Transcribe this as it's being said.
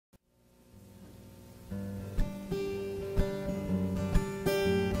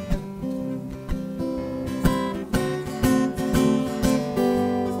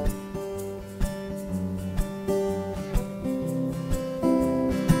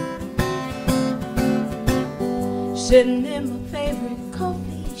sitting in my favorite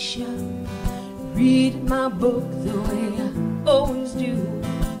coffee shop, reading my book the way I always do.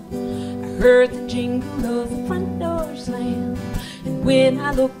 I heard the jingle of the front door slam, and when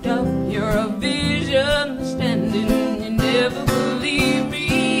I looked up, you're a vision standing. You never believe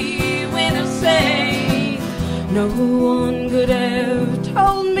me when I say no one could have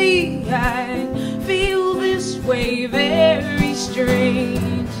told me I'd feel this way. Very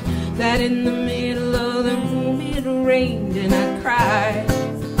strange that in the middle of the room it rained and I cried.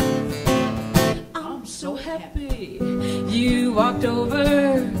 I'm so happy you walked over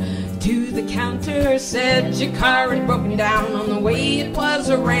to the counter, said your car had broken down on the way. It was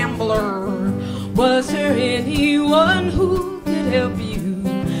a Rambler. Was there anyone who could help you,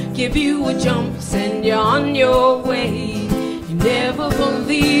 give you a jump, send you on your way? You never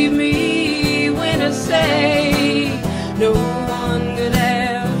believe me when I say no one could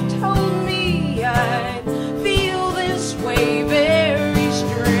have told me I'd feel this way. Very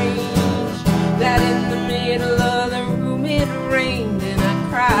strange that in the middle of the room it rained and I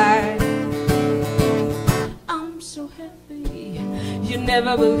cried. I'm so happy you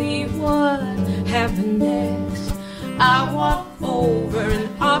never believe what happened next. I walked over and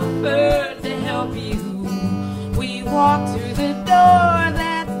offered to help you. We walked through the door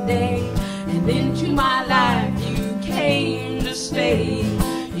that day, and into my life you came to stay.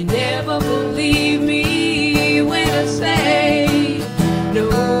 You never believe me when I say no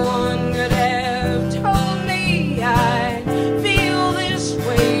one could have told me I'd feel this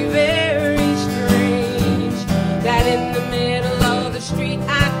way. Very strange that in the middle of the street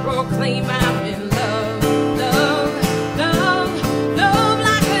I'd proclaim I'm in